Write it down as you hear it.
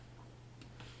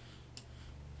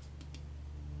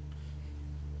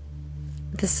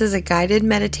This is a guided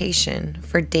meditation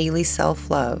for daily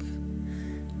self-love.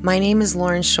 My name is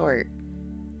Lauren Short.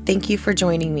 Thank you for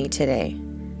joining me today.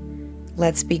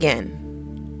 Let's begin.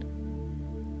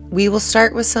 We will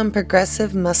start with some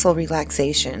progressive muscle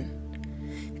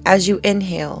relaxation. As you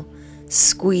inhale,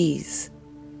 squeeze,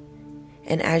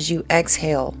 and as you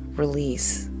exhale,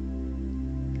 release.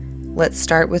 Let's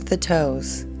start with the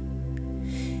toes.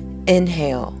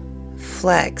 Inhale,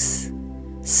 flex,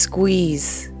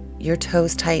 squeeze your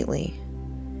toes tightly,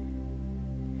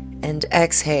 and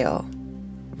exhale,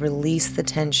 release the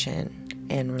tension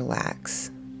and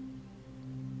relax.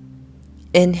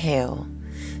 Inhale,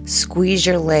 squeeze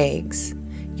your legs,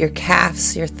 your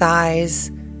calves, your thighs,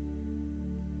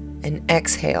 and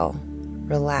exhale,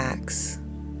 relax.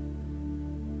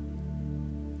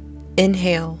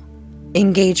 Inhale,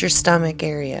 engage your stomach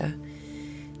area,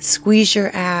 squeeze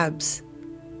your abs,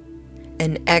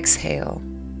 and exhale,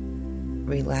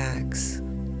 relax.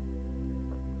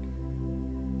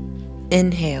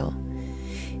 Inhale,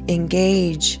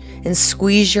 engage and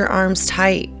squeeze your arms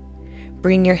tight.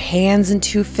 Bring your hands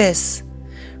into fists.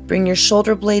 Bring your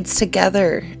shoulder blades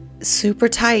together, super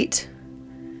tight.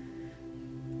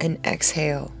 And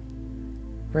exhale,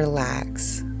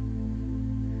 relax.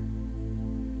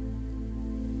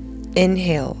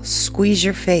 Inhale, squeeze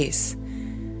your face.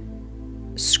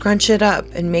 Scrunch it up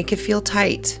and make it feel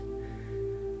tight.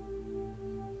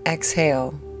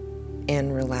 Exhale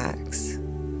and relax.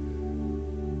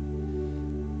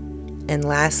 And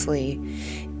lastly,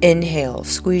 inhale,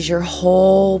 squeeze your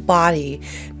whole body,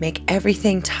 make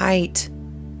everything tight.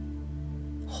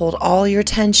 Hold all your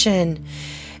tension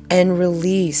and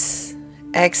release.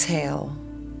 Exhale,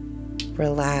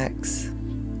 relax.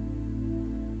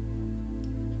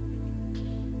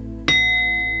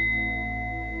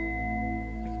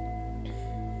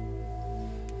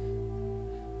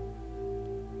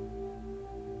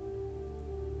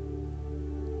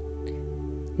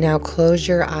 Now close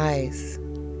your eyes.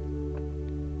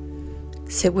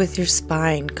 Sit with your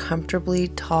spine comfortably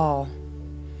tall.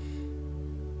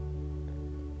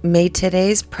 May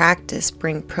today's practice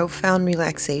bring profound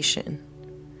relaxation.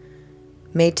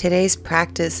 May today's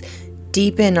practice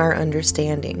deepen our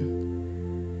understanding.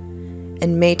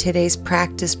 And may today's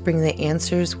practice bring the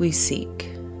answers we seek.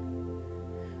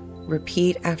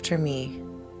 Repeat after me.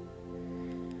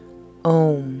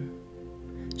 Om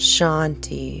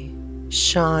Shanti.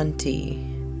 Shanti,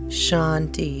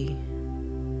 Shanti.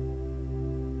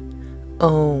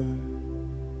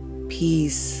 Om.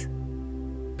 Peace,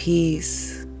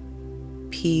 peace,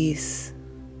 peace.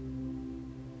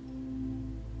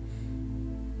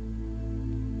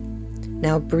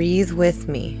 Now breathe with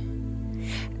me.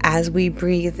 As we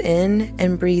breathe in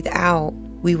and breathe out,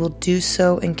 we will do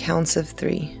so in counts of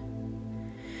 3.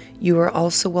 You are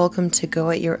also welcome to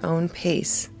go at your own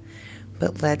pace,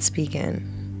 but let's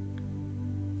begin.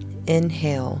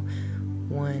 Inhale,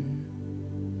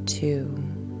 1,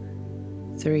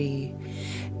 2, 3.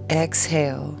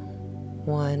 Exhale,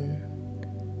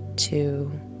 1,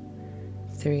 2,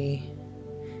 3.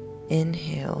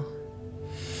 Inhale.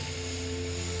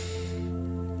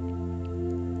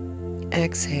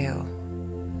 Exhale.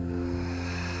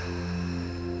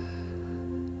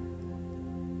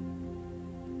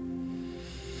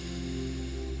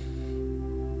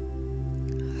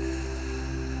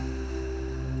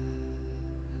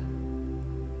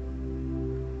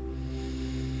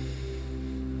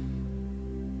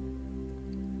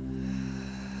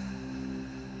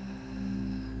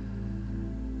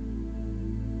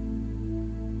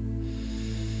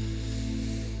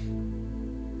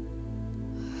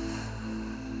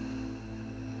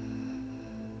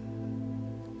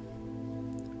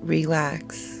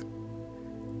 Relax.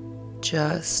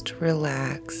 Just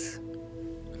relax.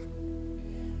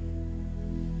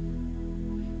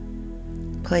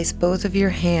 Place both of your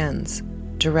hands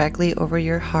directly over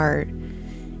your heart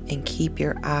and keep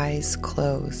your eyes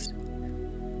closed.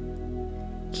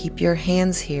 Keep your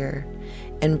hands here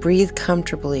and breathe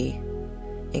comfortably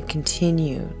and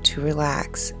continue to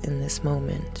relax in this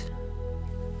moment.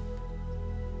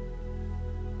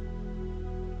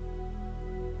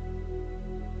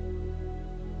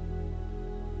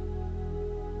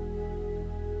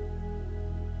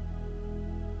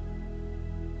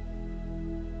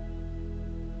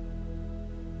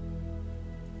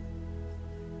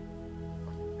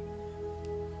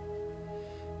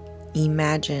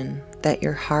 Imagine that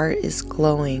your heart is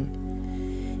glowing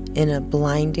in a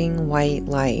blinding white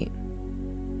light.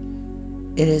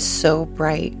 It is so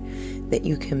bright that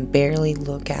you can barely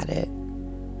look at it.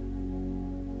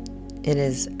 It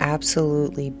is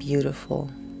absolutely beautiful.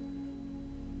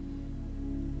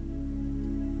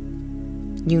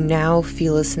 You now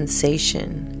feel a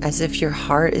sensation as if your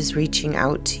heart is reaching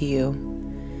out to you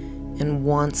and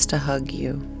wants to hug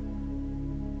you.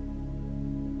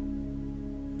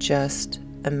 Just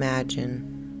imagine.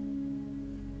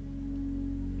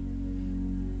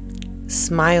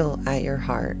 Smile at your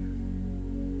heart.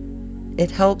 It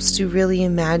helps to really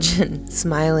imagine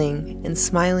smiling and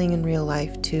smiling in real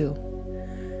life too.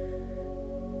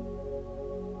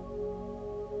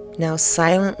 Now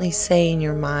silently say in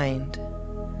your mind,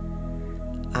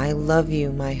 I love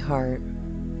you, my heart.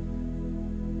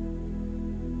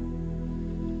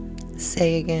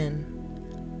 Say again,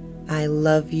 I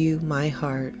love you, my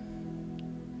heart.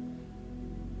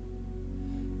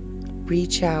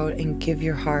 Reach out and give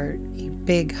your heart a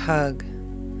big hug.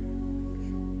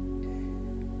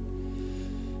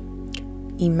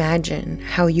 Imagine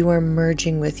how you are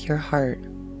merging with your heart.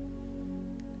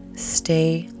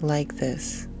 Stay like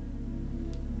this.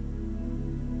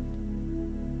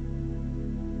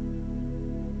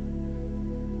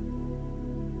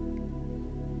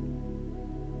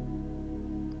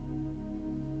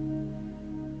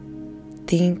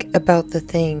 Think about the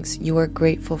things you are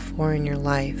grateful for in your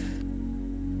life.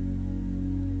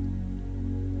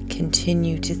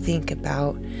 Continue to think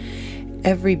about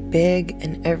every big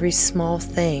and every small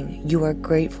thing you are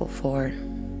grateful for.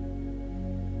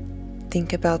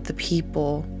 Think about the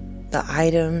people, the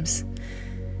items,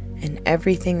 and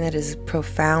everything that is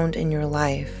profound in your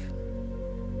life.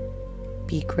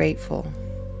 Be grateful.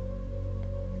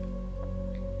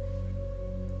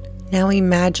 Now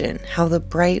imagine how the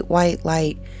bright white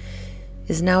light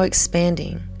is now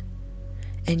expanding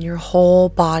and your whole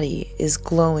body is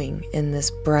glowing in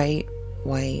this bright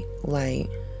white light.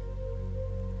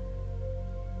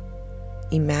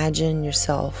 Imagine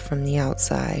yourself from the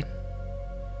outside.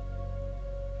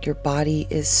 Your body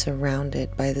is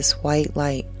surrounded by this white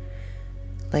light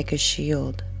like a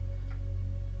shield.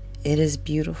 It is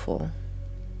beautiful.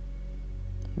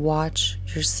 Watch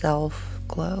yourself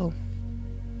glow.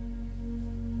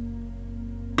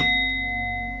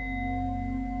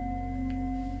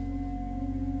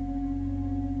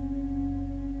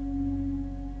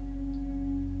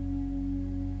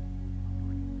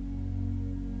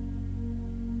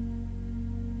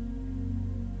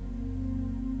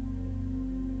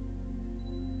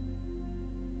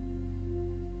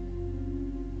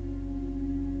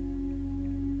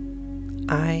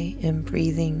 I am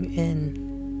breathing in.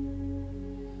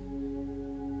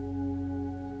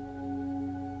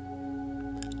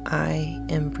 I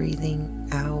am breathing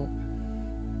out.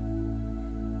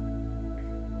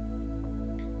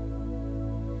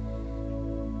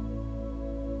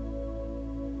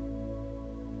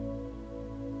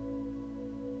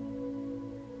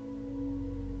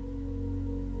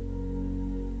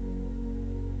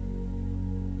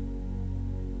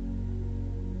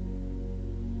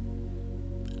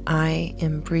 I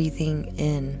am breathing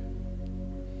in.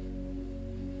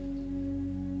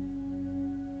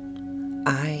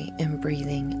 I am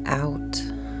breathing out.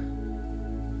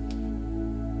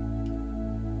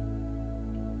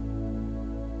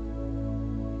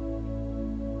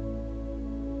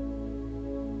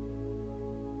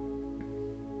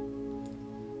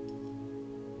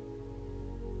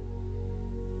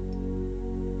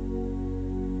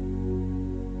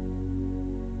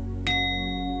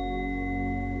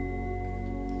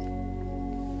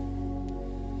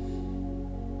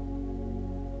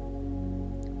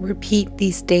 Repeat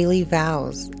these daily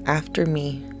vows after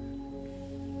me.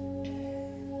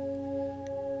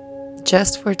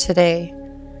 Just for today,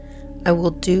 I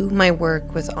will do my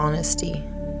work with honesty.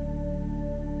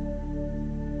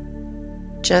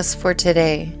 Just for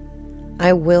today,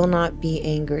 I will not be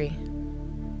angry.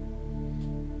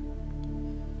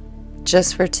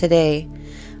 Just for today,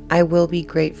 I will be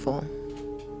grateful.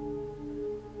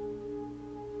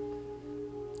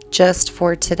 Just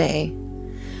for today,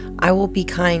 I will be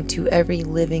kind to every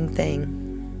living thing.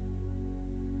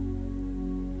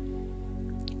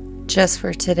 Just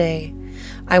for today,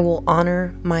 I will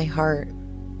honor my heart.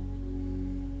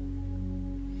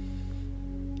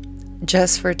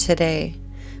 Just for today,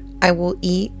 I will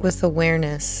eat with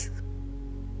awareness.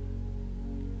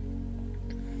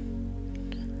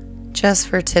 Just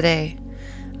for today,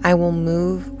 I will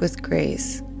move with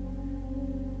grace.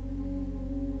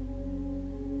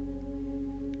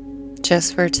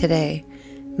 Just for today,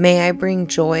 may I bring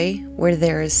joy where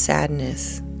there is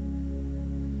sadness.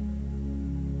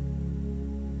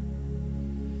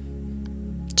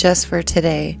 Just for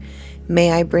today,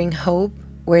 may I bring hope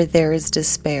where there is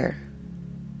despair.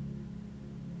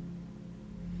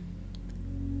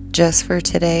 Just for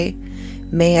today,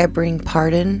 may I bring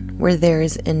pardon where there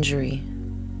is injury.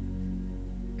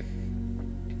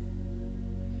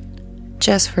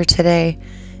 Just for today,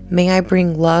 may I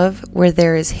bring love where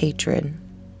there is hatred.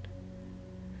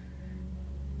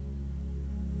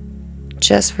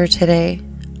 Just for today,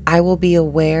 I will be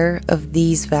aware of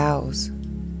these vows.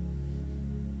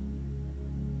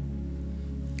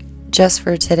 Just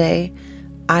for today,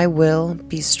 I will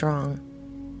be strong.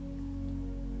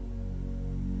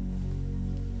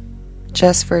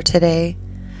 Just for today,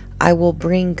 I will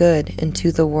bring good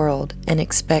into the world and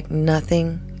expect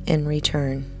nothing in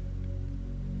return.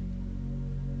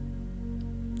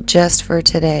 Just for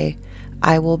today,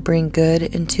 I will bring good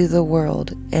into the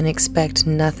world and expect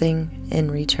nothing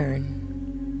in return.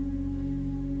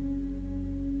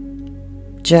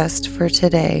 Just for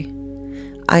today,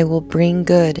 I will bring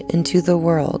good into the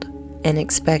world and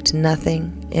expect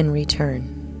nothing in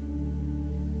return.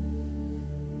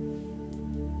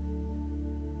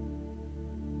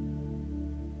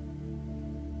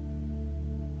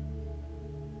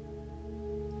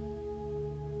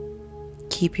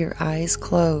 Keep your eyes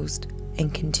closed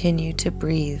and continue to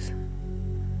breathe.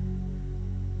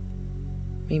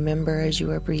 Remember, as you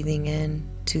are breathing in,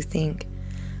 to think,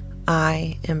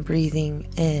 I am breathing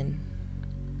in.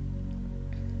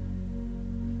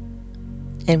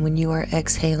 And when you are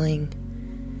exhaling,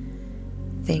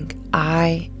 think,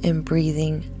 I am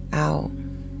breathing out.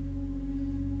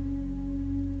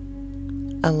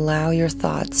 Allow your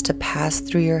thoughts to pass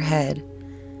through your head,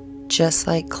 just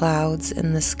like clouds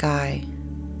in the sky.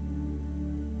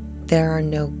 There are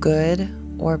no good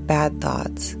or bad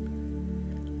thoughts.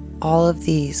 All of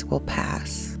these will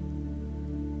pass.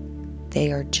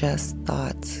 They are just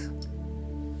thoughts.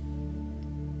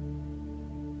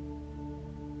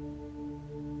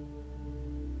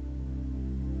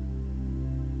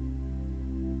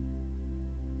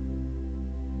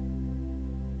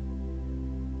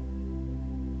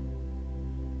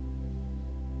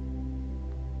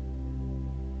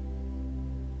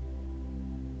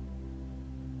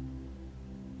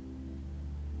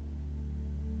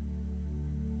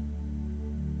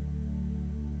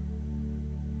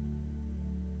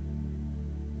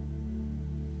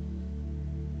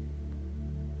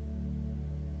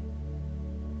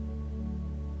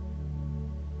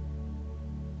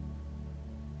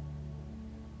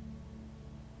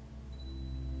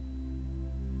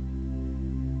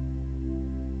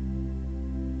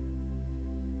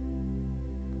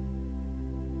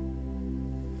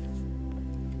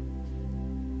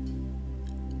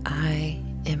 I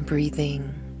am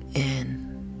breathing in.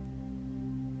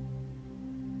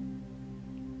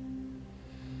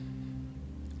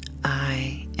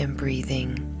 I am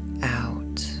breathing out.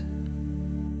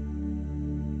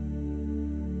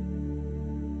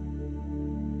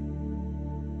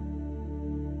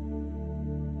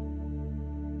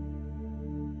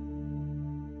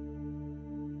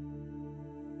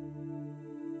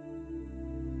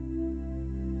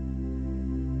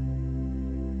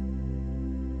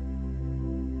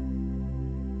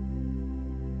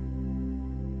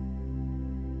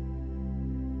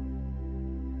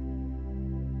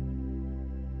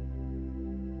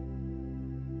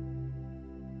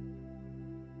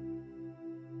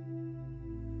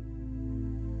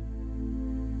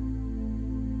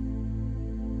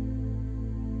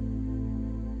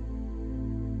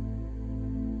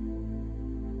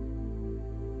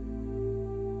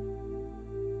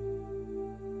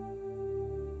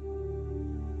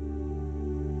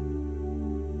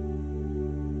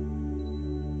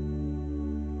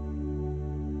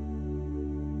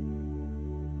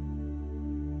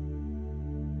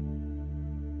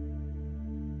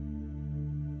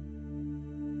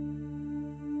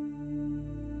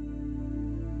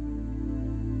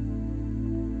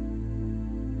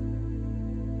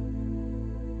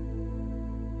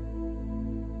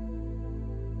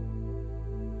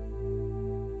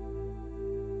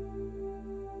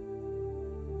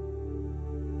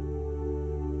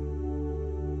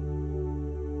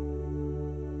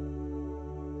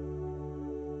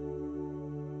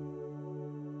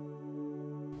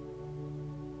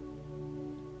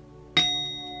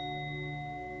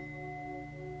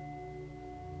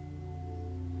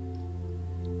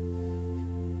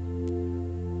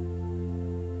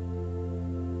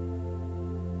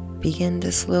 Begin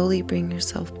to slowly bring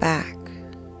yourself back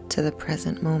to the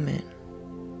present moment.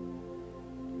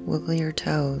 Wiggle your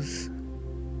toes.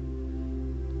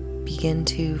 Begin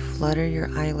to flutter your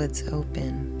eyelids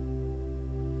open.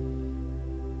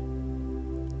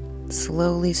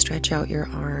 Slowly stretch out your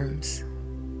arms.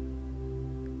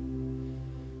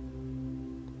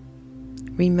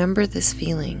 Remember this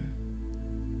feeling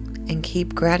and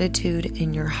keep gratitude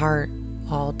in your heart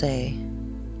all day.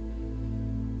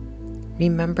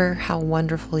 Remember how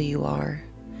wonderful you are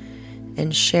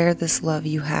and share this love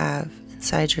you have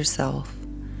inside yourself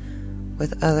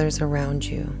with others around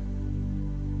you.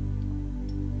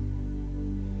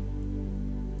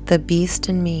 The beast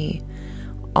in me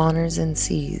honors and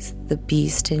sees the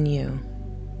beast in you.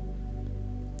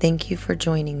 Thank you for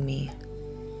joining me.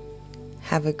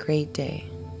 Have a great day.